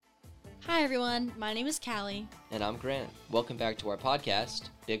Hi everyone, my name is Callie. And I'm Grant. Welcome back to our podcast,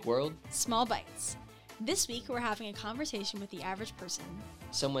 Big World. Small Bites. This week we're having a conversation with the average person.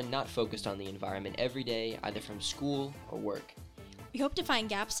 Someone not focused on the environment every day, either from school or work. We hope to find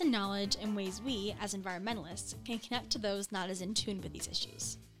gaps in knowledge and ways we, as environmentalists, can connect to those not as in tune with these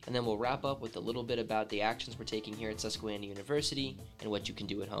issues. And then we'll wrap up with a little bit about the actions we're taking here at Susquehanna University and what you can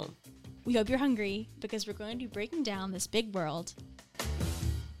do at home. We hope you're hungry because we're going to be breaking down this big world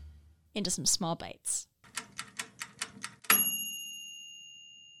into some small bites.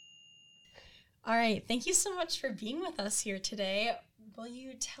 All right, thank you so much for being with us here today. Will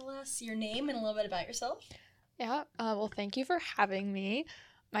you tell us your name and a little bit about yourself? Yeah, well, thank you for having me.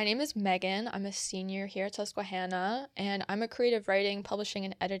 My name is Megan. I'm a senior here at Susquehanna, and I'm a creative writing, publishing,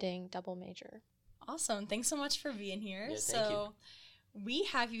 and editing double major. Awesome. Thanks so much for being here. Yeah, thank you. We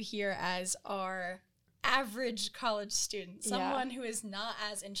have you here as our average college student, someone who is not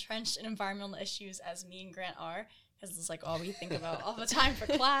as entrenched in environmental issues as me and Grant are, because it's like all we think about all the time for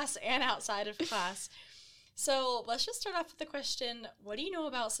class and outside of class. So let's just start off with the question, what do you know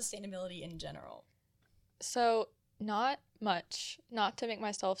about sustainability in general? So, not much, not to make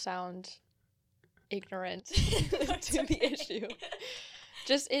myself sound ignorant to the issue.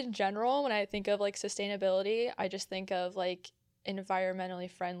 Just in general, when I think of like sustainability, I just think of like environmentally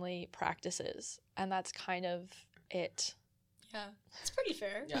friendly practices, and that's kind of it. Yeah, it's pretty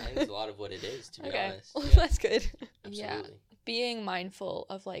fair. Yeah, I think that's a lot of what it is, to be honest. Well, Yeah, that's good. absolutely. Yeah, being mindful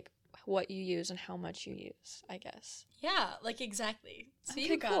of like what you use and how much you use, I guess. Yeah, like exactly. So Okay,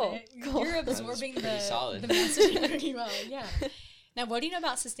 you got cool. it. Cool. You're absorbing That was pretty solid. the message pretty well. Yeah. Now, what do you know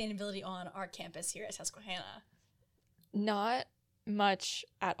about sustainability on our campus here at Susquehanna? Not much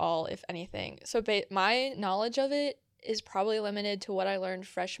at all, if anything. So my knowledge of it is probably limited to what I learned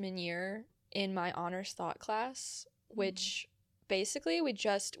freshman year in my honors thought class, which basically we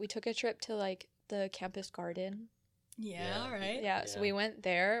took a trip to like the campus garden. Yeah, all right. Yeah, so we went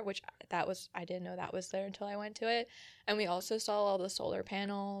there, which I didn't know that was there until I went to it. And we also saw all the solar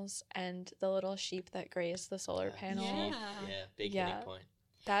panels and the little sheep that graze the solar panel. Yeah. Yeah, big Yeah. hitting point.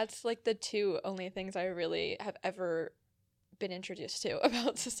 That's like the two only things I really have ever been introduced to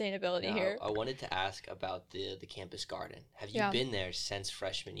about sustainability Now, here. I wanted to ask about the campus garden. Have you Yeah. been there since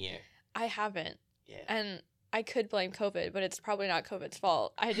freshman year? I haven't. Yeah. And I could blame COVID, but it's probably not COVID's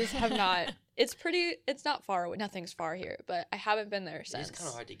fault. I just have not. It's not far away. Nothing's far here, but I haven't been there since. It's kind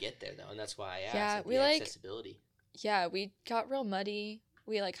of hard to get there, though, and that's why I asked. Yeah, like, we the like- accessibility. Yeah, we got real muddy.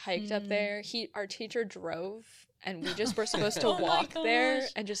 We like hiked up there. Our teacher drove, and we just were supposed to Oh my walk there gosh.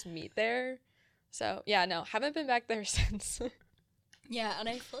 and just meet there. So yeah, no, haven't been back there since. Yeah, and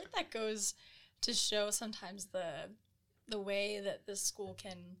I feel like that goes to show sometimes the way that the school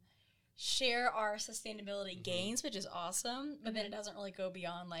can share our sustainability gains, which is awesome, but then it doesn't really go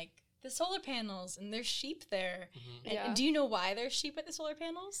beyond like the solar panels and there's sheep there. Mhm. And do you know why there's sheep at the solar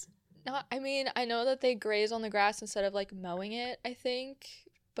panels? I mean, I know that they graze on the grass instead of like mowing it, I think,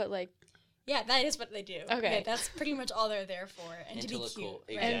 but like Yeah, that is what they do. Okay. Yeah, that's pretty much all they're there for, and to be look cute. cool.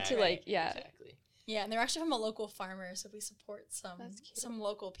 right? And to, like, yeah. Exactly. Yeah, and they're actually from a local farmer, so we support That's cute. some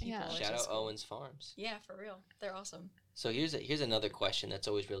local people. Yeah. which Shout is out cool. Owens Farms. Yeah, for real. They're awesome. So here's another question that's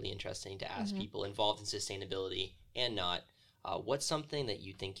always really interesting to ask people involved in sustainability and not. What's something that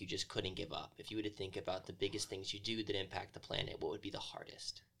you think you just couldn't give up? If you were to think about the biggest things you do that impact the planet, what would be the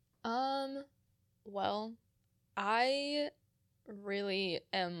hardest? Well, I really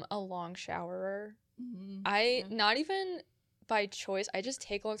am a long showerer. I not even by choice, I just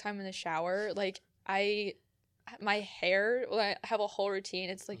take a long time in the shower. Like my hair, when I have a whole routine,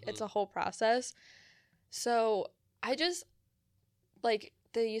 it's like it's a whole process. So I just like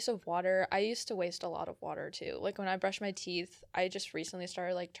the use of water. I used to waste a lot of water too. Like when I brush my teeth, I just recently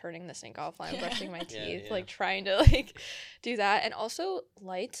started like turning the sink off when I'm brushing my Yeah, teeth, yeah. like trying to like do that. And also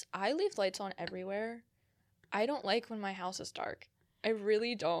lights. I leave lights on everywhere. I don't like when my house is dark. I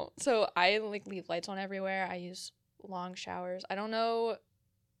really don't. So I like leave lights on everywhere. I use long showers. I don't know.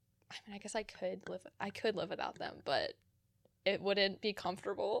 I mean, I guess I could live without them, but it wouldn't be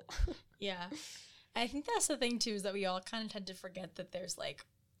comfortable. Yeah. I think that's the thing, too, is that we all kind of tend to forget that there's, like,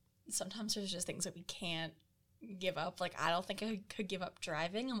 sometimes there's just things that we can't give up. Like, I don't think I could give up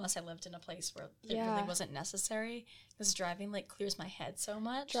driving unless I lived in a place where it really wasn't necessary, because driving, like, clears my head so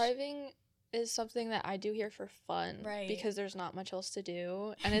much. Driving is something that I do here for fun, Right. because there's not much else to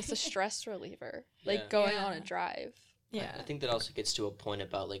do, and it's a stress reliever, like Yeah. going Yeah. on a drive. Yeah. I think that also gets to a point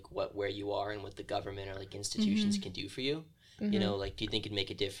about like where you are and what the government or like institutions can do for you. You know, like, do you think it'd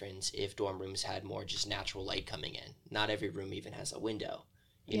make a difference if dorm rooms had more just natural light coming in? Not every room even has a window,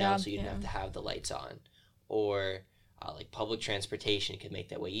 you know, so you didn't have to have the lights on. Or Like public transportation could make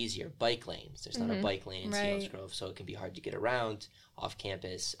that way easier. Bike lanes. There's not a bike lane in Selinsgrove, so it can be hard to get around off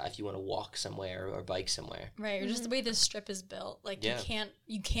campus if you want to walk somewhere or bike somewhere. Right, or just the way this strip is built. Like you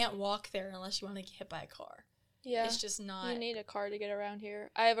can't walk there unless you want to get hit by a car. Yeah. It's just not. You need a car to get around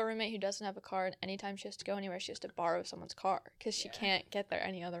here. I have a roommate who doesn't have a car, and anytime she has to go anywhere, she has to borrow someone's car because she can't get there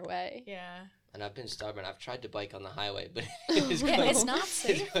any other way. Yeah. And I've been stubborn. I've tried to bike on the highway, but it's not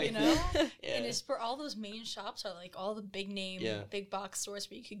safe, you know? Yeah. And it's where all those main shops are, like all the big name, big box stores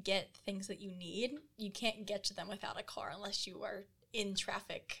where you could get things that you need. You can't get to them without a car unless you are in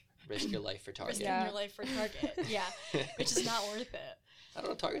traffic. Risk your life for Target. Risking your life for Target, which is not worth it. I don't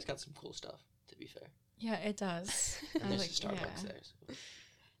know, Target's got some cool stuff, to be fair. Yeah, it does. And there's a Starbucks there. So.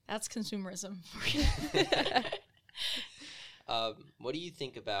 That's consumerism for you. What do you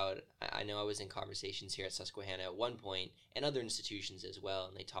think about, I know I was in conversations here at Susquehanna at one point, and other institutions as well,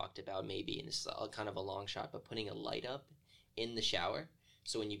 and they talked about maybe, and this is kind of a long shot, but putting a light up in the shower.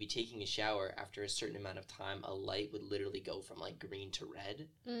 So when you'd be taking a shower, after a certain amount of time, a light would literally go from like green to red.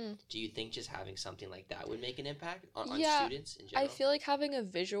 Do you think just having something like that would make an impact on students in general? I feel like having a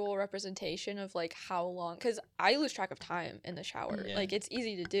visual representation of like how long, because I lose track of time in the shower. Yeah. Like it's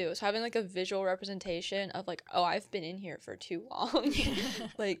easy to do. So having like a visual representation of like, oh, I've been in here for too long.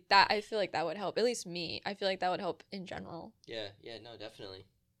 Like that, I feel like that would help. At least me. I feel like that would help in general. Yeah, no, definitely.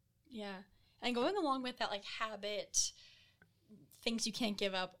 Yeah. And going along with that like habit, things you can't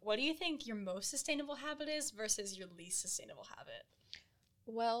give up, what do you think your most sustainable habit is versus your least sustainable habit?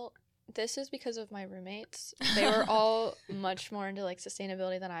 Well, this is because of my roommates. They were all much more into like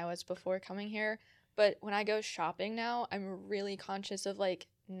sustainability than I was before coming here. But when I go shopping now, I'm really conscious of like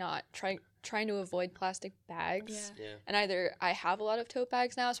not trying to avoid plastic bags. Yeah. And either I have a lot of tote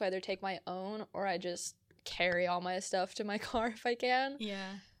bags now, so I either take my own or I just carry all my stuff to my car if I can.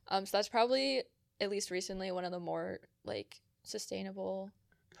 Yeah. So that's probably, at least recently, one of the more like sustainable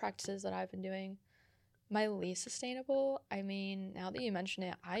practices that I've been doing. My least sustainable, I mean, now that you mention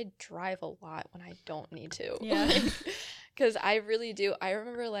it, I drive a lot when I don't need to. Yeah. Because I really do. I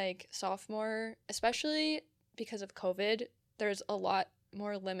remember like sophomore, especially because of COVID, there's a lot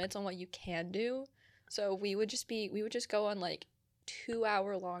more limits on what you can do. So we would just go on like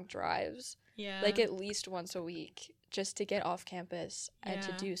 2-hour long drives. Yeah. Like at least once a week just to get off campus and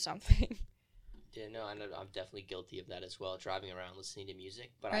to do something. Yeah, no, I know I'm definitely guilty of that as well, driving around listening to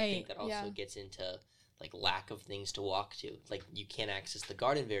music. But I think that also gets into like lack of things to walk to. Like you can't access the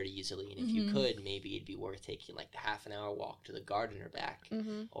garden very easily, and if you could, maybe it'd be worth taking like the half-an-hour walk to the garden or back,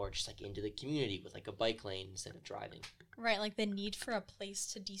 or just like into the community with like a bike lane instead of driving. Right, like the need for a place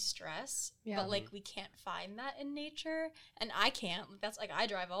to de-stress, but like we can't find that in nature, and I can't. That's like I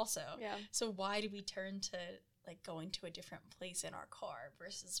drive also. Yeah. So why do we turn to like going to a different place in our car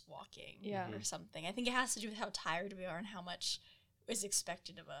versus walking or something? I think it has to do with how tired we are and how much is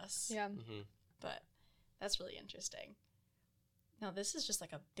expected of us. Yeah. But that's really interesting. Now, this is just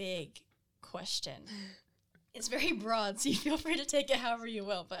like a big question. It's very broad, so you feel free to take it however you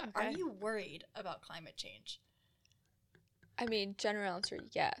will, but are you worried about climate change? I mean, general answer,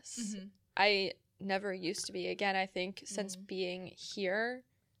 yes. I never used to be. Again, I think since being here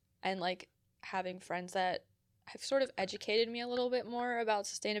and like having friends that have sort of educated me a little bit more about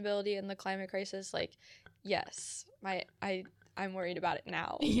sustainability and the climate crisis, like, yes, I'm worried about it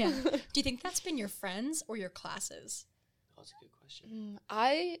now. Yeah. Do you think that's been your friends or your classes? Oh, that's a good question.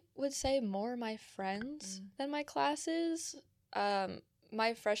 I would say more my friends than my classes.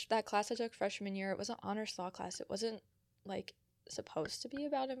 That class I took freshman year, it was an honors law class. It wasn't like supposed to be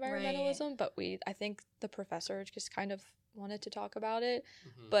about environmentalism, but I think the professor just kind of wanted to talk about it.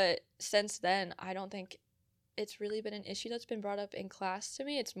 But since then, I don't think it's really been an issue that's been brought up in class to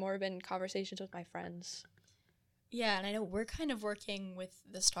me. It's more been conversations with my friends. Yeah, and I know we're kind of working with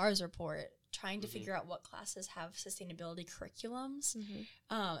the STARS report, trying to figure out what classes have sustainability curriculums.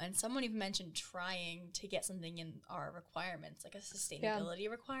 And someone even mentioned trying to get something in our requirements, like a sustainability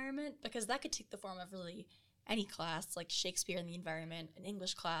requirement, because that could take the form of really any class, like Shakespeare and the Environment, an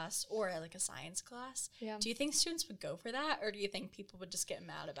English class, or like a science class. Yeah. Do you think students would go for that, or do you think people would just get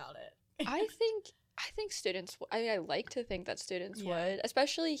mad about it? I think students, I like to think that students would,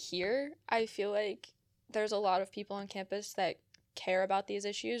 especially here. I feel like there's a lot of people on campus that care about these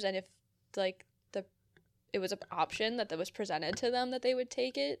issues, and if like it was an option that was presented to them, that they would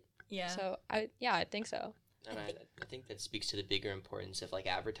take it. Yeah. So I think so. And I think that speaks to the bigger importance of like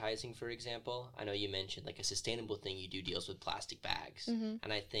advertising, for example. I know you mentioned like a sustainable thing you do deals with plastic bags,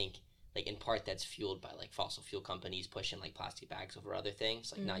 and I think like in part that's fueled by like fossil fuel companies pushing like plastic bags over other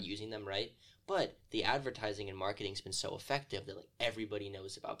things, like not using them, right? But the advertising and marketing's been so effective that like everybody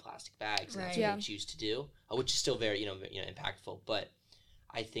knows about plastic bags, and that's what they choose to do, which is still very impactful. But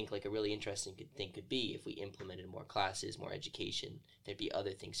I think like a really interesting thing could be if we implemented more classes, more education, there'd be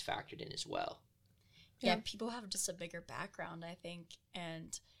other things factored in as well. Yeah, people have just a bigger background, I think,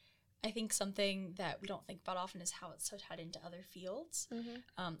 and I think something that we don't think about often is how it's so tied into other fields.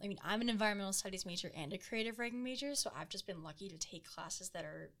 I mean, I'm an environmental studies major and a creative writing major, so I've just been lucky to take classes that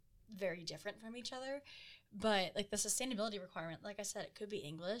are very different from each other. But like the sustainability requirement, like I said, it could be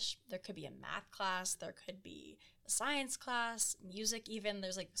English, there could be a math class, there could be a science class, music even.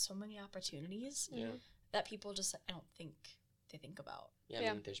 There's like so many opportunities that people just, I don't think they think about. I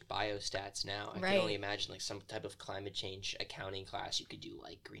mean, there's biostats now. I can only imagine like some type of climate change accounting class. You could do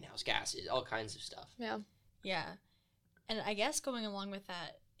like greenhouse gases, all kinds of stuff. Yeah. And I guess going along with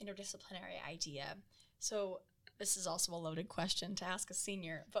that interdisciplinary idea, so this is also a loaded question to ask a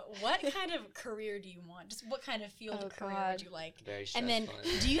senior, but what kind of career do you want? Just what kind of field of career would you like? Very stressful. And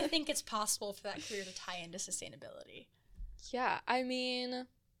then do you think it's possible for that career to tie into sustainability? Yeah, I mean,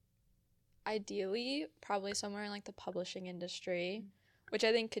 ideally, probably somewhere in like the publishing industry, which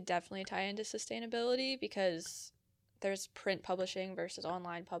I think could definitely tie into sustainability because there's print publishing versus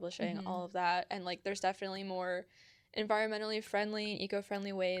online publishing, all of that. And like there's definitely more environmentally friendly and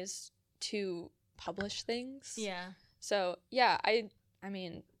eco-friendly ways to publish things. Yeah. So, yeah, I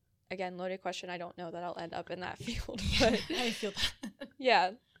mean, again, loaded question. I don't know that I'll end up in that field, but I feel that.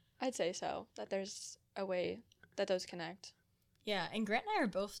 Yeah, I'd say so, that there's a way that those connect. Yeah, and Grant and I are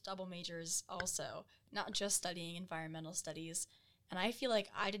both double majors also, not just studying environmental studies. And I feel like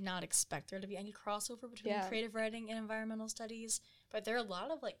I did not expect there to be any crossover between creative writing and environmental studies, but there are a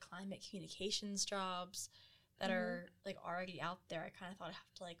lot of like climate communications jobs that are like already out there. I kind of thought I'd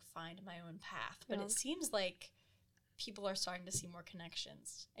have to like find my own path, but it seems like people are starting to see more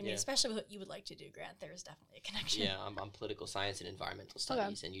connections. I mean, especially with what you would like to do, Grant, there's definitely a connection. Yeah, I'm political science and environmental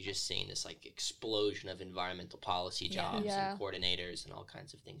studies, and you're just seeing this like explosion of environmental policy jobs and coordinators and all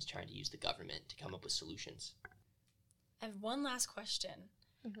kinds of things trying to use the government to come up with solutions. I have one last question,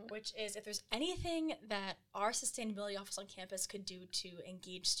 which is if there's anything that our sustainability office on campus could do to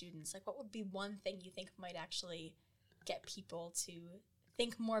engage students, like what would be one thing you think might actually get people to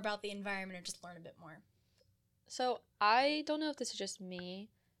think more about the environment or just learn a bit more? So I don't know if this is just me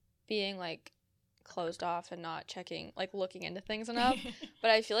being like closed off and not checking, like looking into things enough,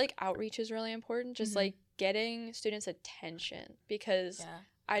 but I feel like outreach is really important, just like getting students' attention, because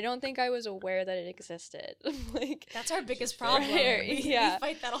I don't think I was aware that it existed. Like that's our biggest problem. We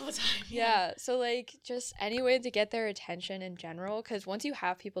fight that all the time. Yeah. So like just any way to get their attention in general, because once you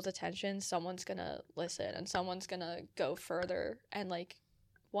have people's attention, someone's gonna listen and someone's gonna go further and like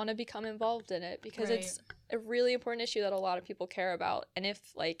want to become involved in it, because it's a really important issue that a lot of people care about. And if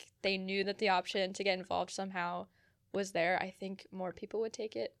like they knew that the option to get involved somehow was there, I think more people would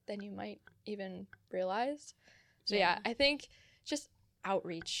take it than you might even realize. So yeah, I think just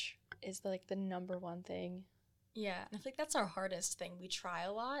outreach is like the number one thing. Yeah, and I think that's our hardest thing. We try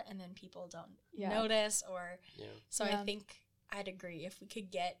a lot and then people don't notice or so I think I'd agree if we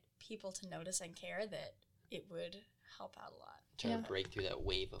could get people to notice and care, that it would help out a lot. Trying to break through that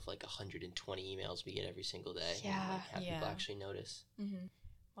wave of like 120 emails we get every single day and like have people actually notice.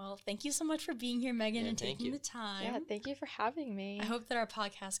 Well, thank you so much for being here, Megan, and taking the time. Yeah, thank you for having me. I hope that our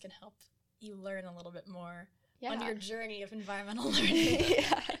podcast can help you learn a little bit more on your journey of environmental learning.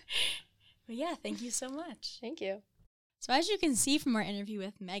 But yeah, thank you so much. Thank you. So as you can see from our interview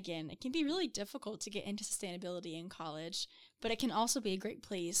with Megan, it can be really difficult to get into sustainability in college, but it can also be a great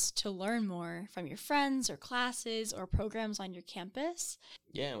place to learn more from your friends or classes or programs on your campus.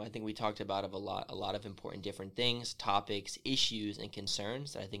 Yeah, I think we talked about a lot of important different things, topics, issues, and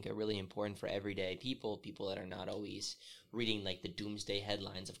concerns that I think are really important for everyday people that are not always reading like the doomsday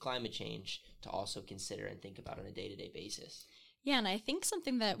headlines of climate change, to also consider and think about on a day-to-day basis. Yeah, and I think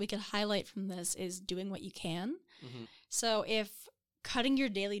something that we could highlight from this is doing what you can. So if cutting your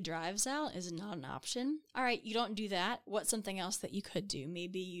daily drives out is not an option, all right, you don't do that. What's something else that you could do?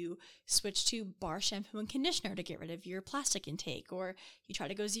 Maybe you switch to bar shampoo and conditioner to get rid of your plastic intake, or you try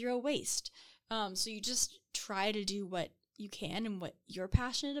to go zero waste. So you just try to do what you can and what you're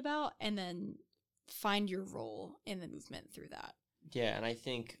passionate about, and then find your role in the movement through that. Yeah, and I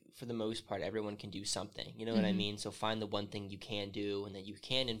think for the most part, everyone can do something. You know what I mean? So find the one thing you can do and that you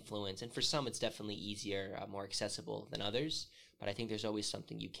can influence. And for some, it's definitely easier, more accessible than others. But I think there's always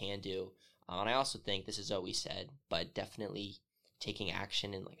something you can do. And I also think, this is always said, but definitely taking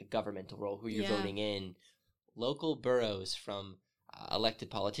action in like a governmental role, who you're voting in. Local boroughs from elected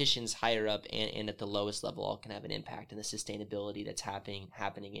politicians higher up and at the lowest level all can have an impact in the sustainability that's happening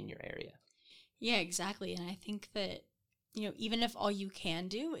in your area. Yeah, exactly. And I think that, even if all you can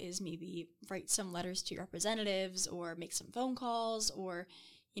do is maybe write some letters to your representatives or make some phone calls or,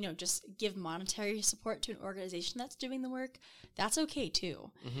 just give monetary support to an organization that's doing the work, that's okay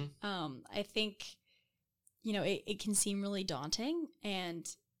too. Mm-hmm. I think, it can seem really daunting, and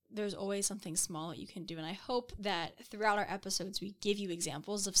there's always something small that you can do. And I hope that throughout our episodes, we give you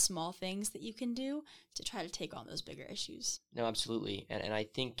examples of small things that you can do to try to take on those bigger issues. No, absolutely. And I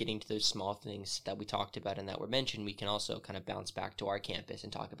think getting to those small things that we talked about and that were mentioned, we can also kind of bounce back to our campus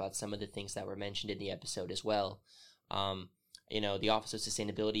and talk about some of the things that were mentioned in the episode as well. The Office of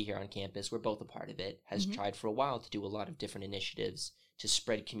Sustainability here on campus, we're both a part of it, has tried for a while to do a lot of different initiatives to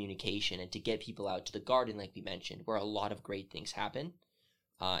spread communication and to get people out to the garden, like we mentioned, where a lot of great things happen.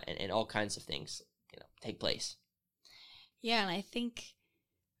 And all kinds of things, take place. Yeah, and I think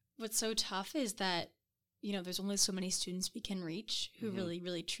what's so tough is that, there's only so many students we can reach who really,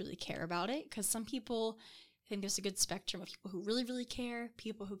 really, truly care about it. Because some people, I think there's a good spectrum of people who really, really care,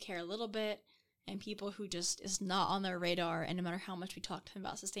 people who care a little bit, and people who just is not on their radar. And no matter how much we talk to them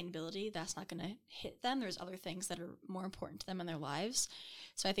about sustainability, that's not going to hit them. There's other things that are more important to them in their lives.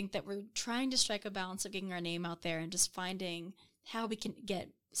 So I think that we're trying to strike a balance of getting our name out there and just finding how we can get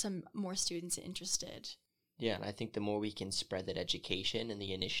some more students interested. Yeah, and I think the more we can spread that education and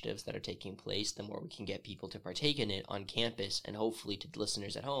the initiatives that are taking place, the more we can get people to partake in it on campus and hopefully to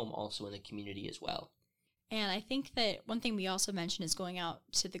listeners at home, also in the community as well. And I think that one thing we also mentioned is going out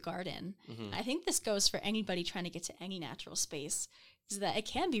to the garden. I think this goes for anybody trying to get to any natural space, is that it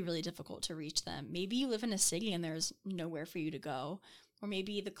can be really difficult to reach them. Maybe you live in a city and there's nowhere for you to go, or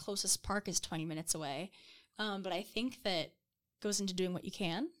maybe the closest park is 20 minutes away. But I think that goes into doing what you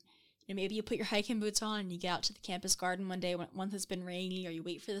can. Maybe you put your hiking boots on and you get out to the campus garden one day when it's been rainy, or you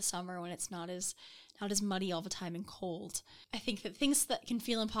wait for the summer when it's not as muddy all the time and cold. I think that things that can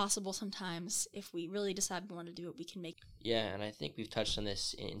feel impossible sometimes, if we really decide we want to do it, we can make. Yeah, and I think we've touched on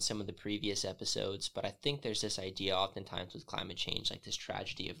this in some of the previous episodes, but I think there's this idea oftentimes with climate change, like this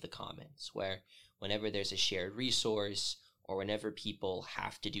tragedy of the commons, where whenever there's a shared resource or whenever people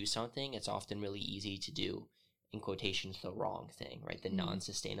have to do something, it's often really easy to do, in quotations, the wrong thing, right? The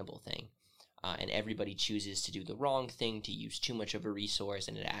non-sustainable thing. And everybody chooses to do the wrong thing, to use too much of a resource,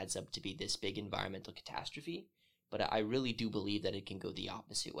 and it adds up to be this big environmental catastrophe. But I really do believe that it can go the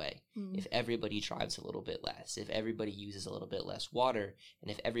opposite way. If everybody drives a little bit less, if everybody uses a little bit less water,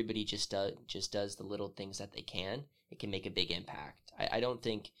 and if everybody just does the little things that they can, it can make a big impact. I don't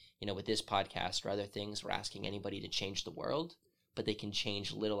think, with this podcast or other things, we're asking anybody to change the world, but they can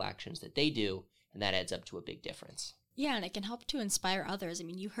change little actions that they do, and that adds up to a big difference. Yeah, and it can help to inspire others. I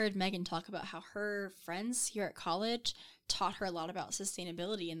mean, you heard Megan talk about how her friends here at college taught her a lot about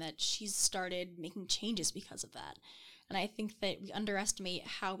sustainability and that she's started making changes because of that. And I think that we underestimate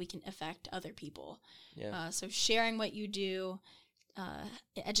how we can affect other people. Yeah. So sharing what you do,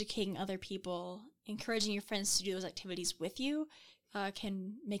 educating other people, encouraging your friends to do those activities with you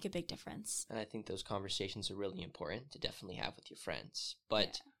can make a big difference. And I think those conversations are really important to definitely have with your friends.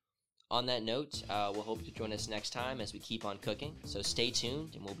 But on that note, we'll hope to join us next time as we keep on cooking. So stay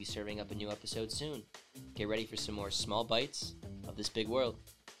tuned, and we'll be serving up a new episode soon. Get ready for some more small bites of this big world.